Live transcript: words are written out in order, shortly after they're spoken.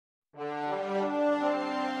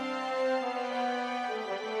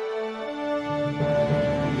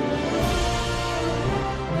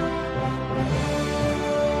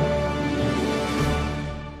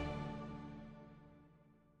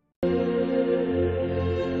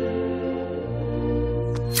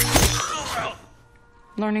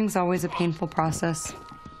Learning's always a painful process.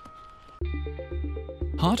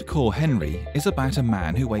 Hardcore Henry is about a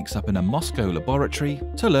man who wakes up in a Moscow laboratory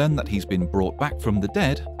to learn that he's been brought back from the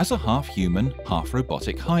dead as a half-human,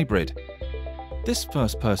 half-robotic hybrid. This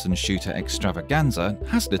first-person shooter extravaganza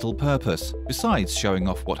has little purpose, besides showing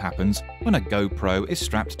off what happens when a GoPro is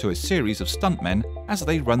strapped to a series of stuntmen as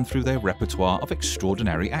they run through their repertoire of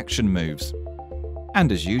extraordinary action moves.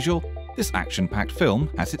 And as usual, this action-packed film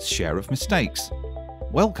has its share of mistakes.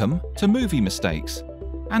 Welcome to Movie Mistakes.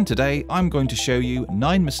 And today I'm going to show you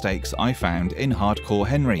 9 mistakes I found in Hardcore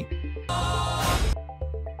Henry.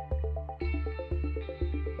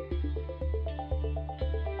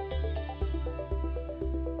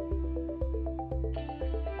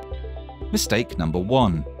 Mistake number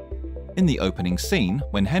 1. In the opening scene,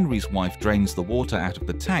 when Henry's wife drains the water out of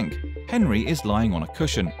the tank, Henry is lying on a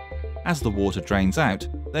cushion. As the water drains out,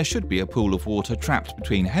 there should be a pool of water trapped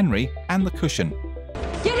between Henry and the cushion.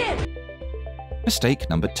 Get in! Mistake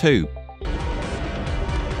number 2.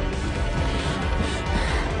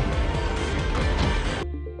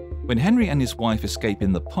 When Henry and his wife escape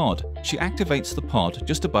in the pod, she activates the pod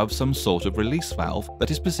just above some sort of release valve that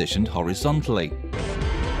is positioned horizontally.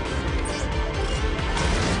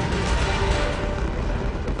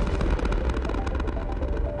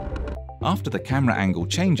 After the camera angle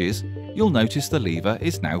changes, you'll notice the lever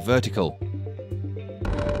is now vertical.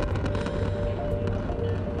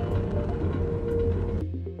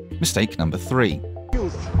 Mistake number 3.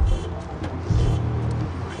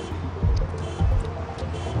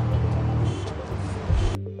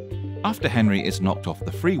 After Henry is knocked off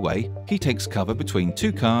the freeway, he takes cover between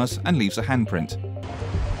 2 cars and leaves a handprint.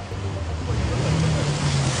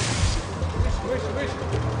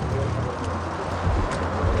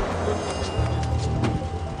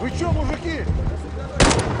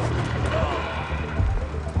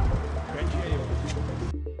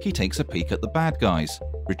 He takes a peek at the bad guys,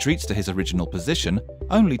 retreats to his original position,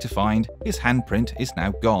 only to find his handprint is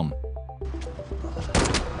now gone.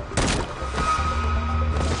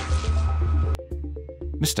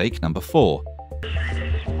 Mistake number 4.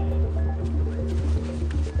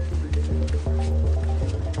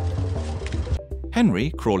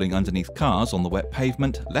 Henry, crawling underneath cars on the wet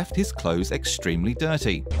pavement, left his clothes extremely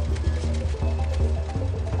dirty.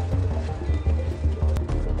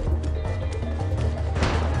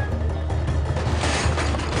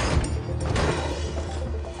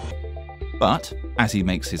 But, as he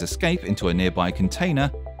makes his escape into a nearby container,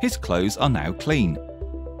 his clothes are now clean.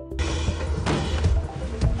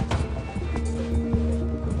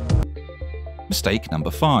 Mistake number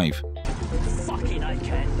 5. Fucking I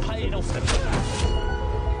can't pay it off the...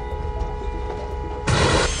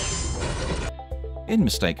 In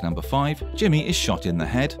mistake number 5, Jimmy is shot in the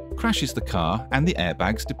head, crashes the car, and the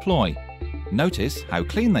airbags deploy. Notice how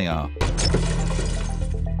clean they are.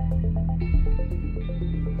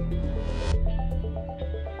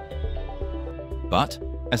 But,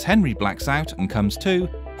 as Henry blacks out and comes to,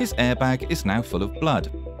 his airbag is now full of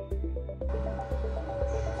blood.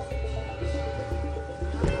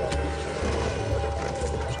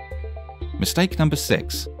 Mistake number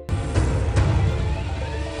 6.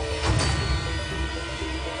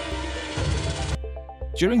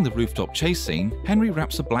 During the rooftop chase scene, Henry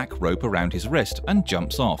wraps a black rope around his wrist and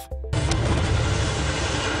jumps off.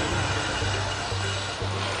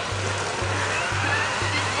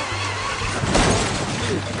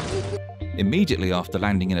 Immediately after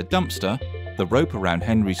landing in a dumpster, the rope around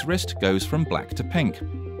Henry's wrist goes from black to pink.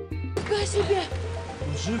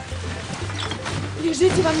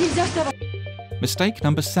 Mistake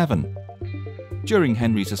number 7. During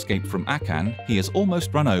Henry's escape from Akan, he is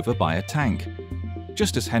almost run over by a tank.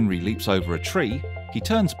 Just as Henry leaps over a tree, he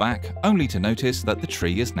turns back only to notice that the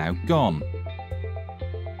tree is now gone.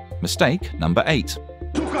 Mistake number 8.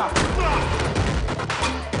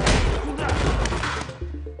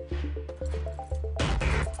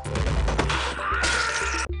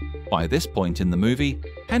 By this point in the movie,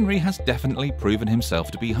 Henry has definitely proven himself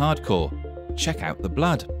to be hardcore. Check out the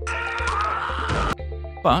blood.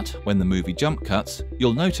 But when the movie jump cuts,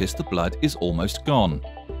 you'll notice the blood is almost gone.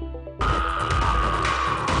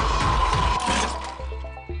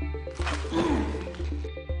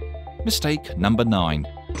 Mistake number 9.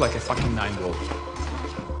 Like a fucking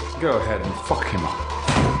 9-year-old. Go ahead and fuck him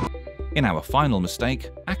up. In our final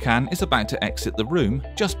mistake, Akan is about to exit the room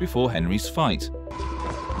just before Henry's fight.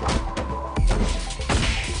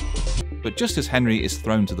 But just as Henry is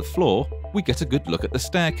thrown to the floor, we get a good look at the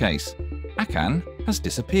staircase. Akan has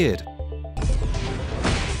disappeared.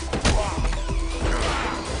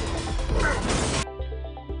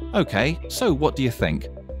 Okay, so what do you think?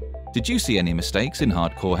 Did you see any mistakes in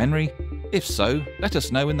Hardcore Henry? If so, let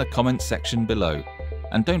us know in the comments section below.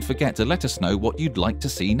 And don't forget to let us know what you'd like to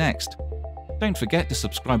see next. Don't forget to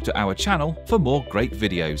subscribe to our channel for more great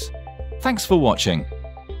videos. Thanks for watching.